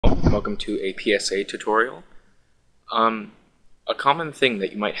and welcome to a PSA tutorial. A common thing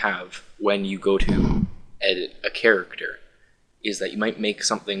that you might have when you go to edit a character is that you might make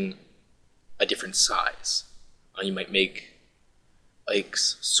something a different size. You might make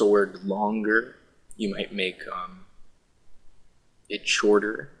Ike's sword longer, you might make it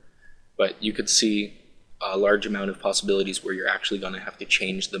shorter, but you could see a large amount of possibilities where you're actually going to have to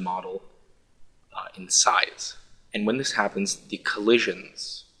change the model in size. And when this happens, the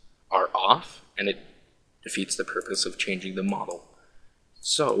collisions are off, and it defeats the purpose of changing the model.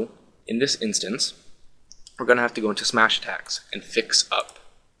 So, in this instance, we're going to have to go into Smash Attacks and fix up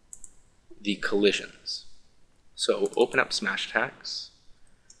the collisions. So, open up Smash Attacks,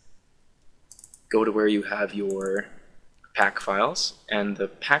 go to where you have your pack files, and the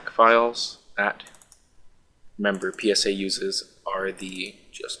pack files that, remember, PSA uses are the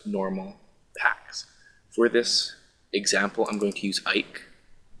just normal packs. For this example, I'm going to use Ike,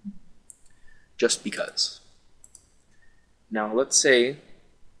 just because. Now let's say, I'm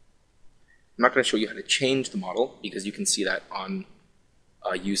not going to show you how to change the model, because you can see that on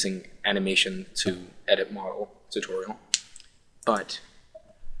using animation to edit model tutorial, but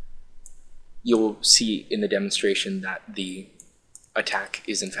you'll see in the demonstration that the attack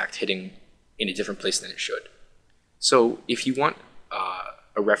is in fact hitting in a different place than it should. So if you want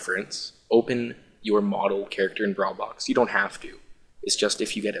a reference, open your model character in Brawlbox. You don't have to. It's just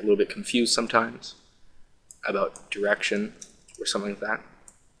if you get a little bit confused sometimes about direction or something like that.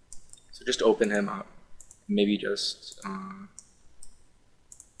 So just open him up. Maybe just, I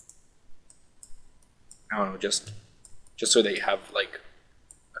don't know, just so that you have like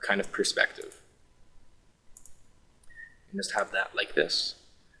a kind of perspective. And just have that like this.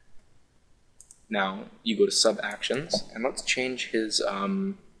 Now you go to sub actions, and let's change his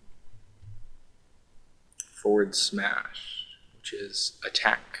forward smash, which is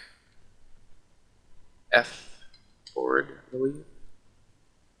attack F forward, I believe.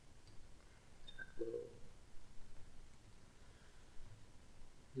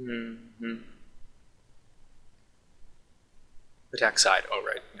 Attack side. Oh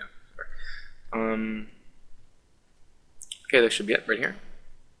right, yeah. Sorry. Okay, this should be it right here.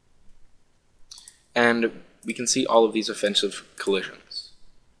 And we can see all of these offensive collisions.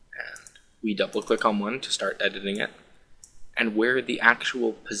 And we double click on one to start editing it. And where the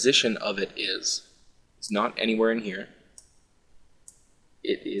actual position of it is not anywhere in here.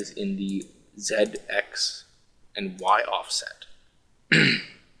 It is in the Z, X, and Y offset.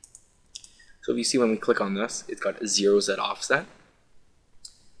 So if you see when we click on this, it's got a 0Z offset.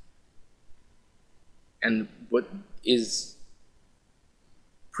 And what is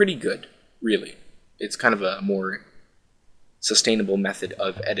pretty good, really. It's kind of a more sustainable method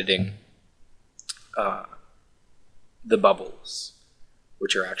of editing the bubbles,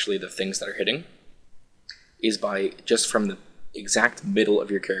 which are actually the things that are hitting, is by just from the exact middle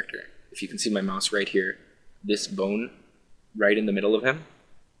of your character. If you can see my mouse right here, this bone right in the middle of him,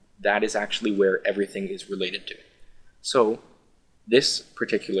 that is actually where everything is related to. So this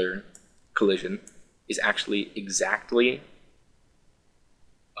particular collision is actually exactly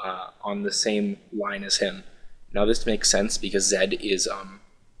on the same line as him. Now this makes sense because Z is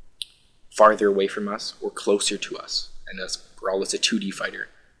farther away from us or closer to us, and as Brawl is a 2D fighter,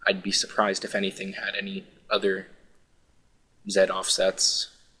 I'd be surprised if anything had any other Z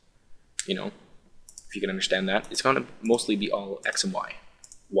offsets, you know, if you can understand that. It's going to mostly be all X and Y.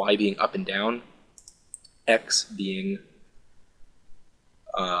 Y being up and down, X being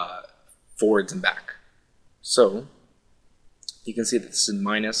forwards and back. So you can see that this is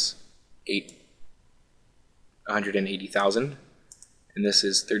minus 880,000, and this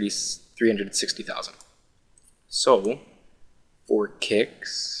is 360,000. So for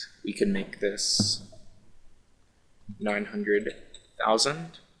kicks, we can make this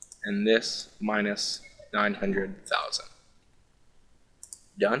 900,000, and this minus 900,000.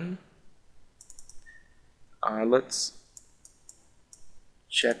 Done. Let's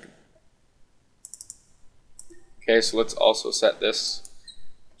check. Okay, so let's also set this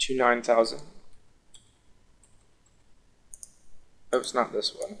to 9,000. Oh, it's not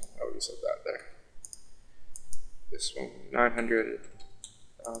this one. I would have set that there. This one,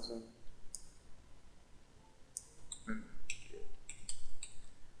 900,000.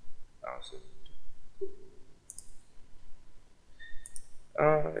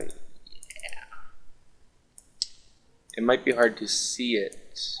 Yeah. It might be hard to see it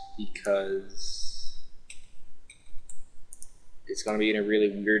because it's going to be in a really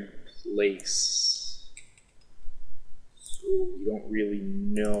weird place. So we don't really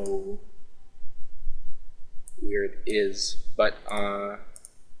know where it is. But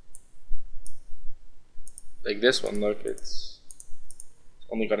like this one, look, it's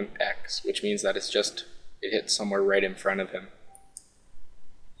only got an X, which means that it hits somewhere right in front of him.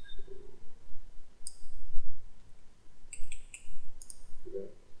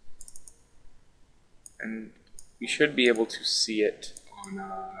 And you should be able to see it on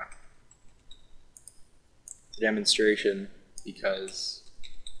the demonstration, because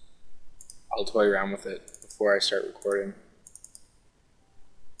I'll toy around with it before I start recording.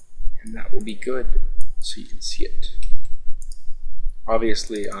 And that will be good, so you can see it.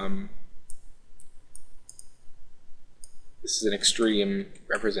 Obviously, this is an extreme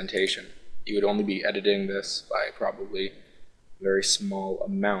representation. You would only be editing this by probably a very small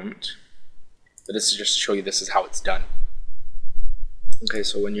amount. But this is just to show you this is how it's done. Okay,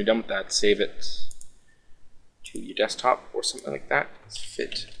 so when you're done with that, save it to your desktop or something like that. Let's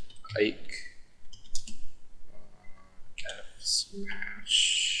fit Ike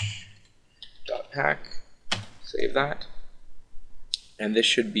fsmash.pack. Save that. And this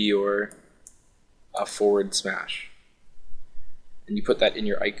should be your forward smash. And you put that in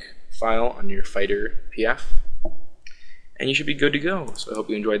your Ike file on your fighter PF. And you should be good to go. So I hope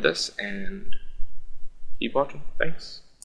you enjoyed this, and keep watching. Thanks.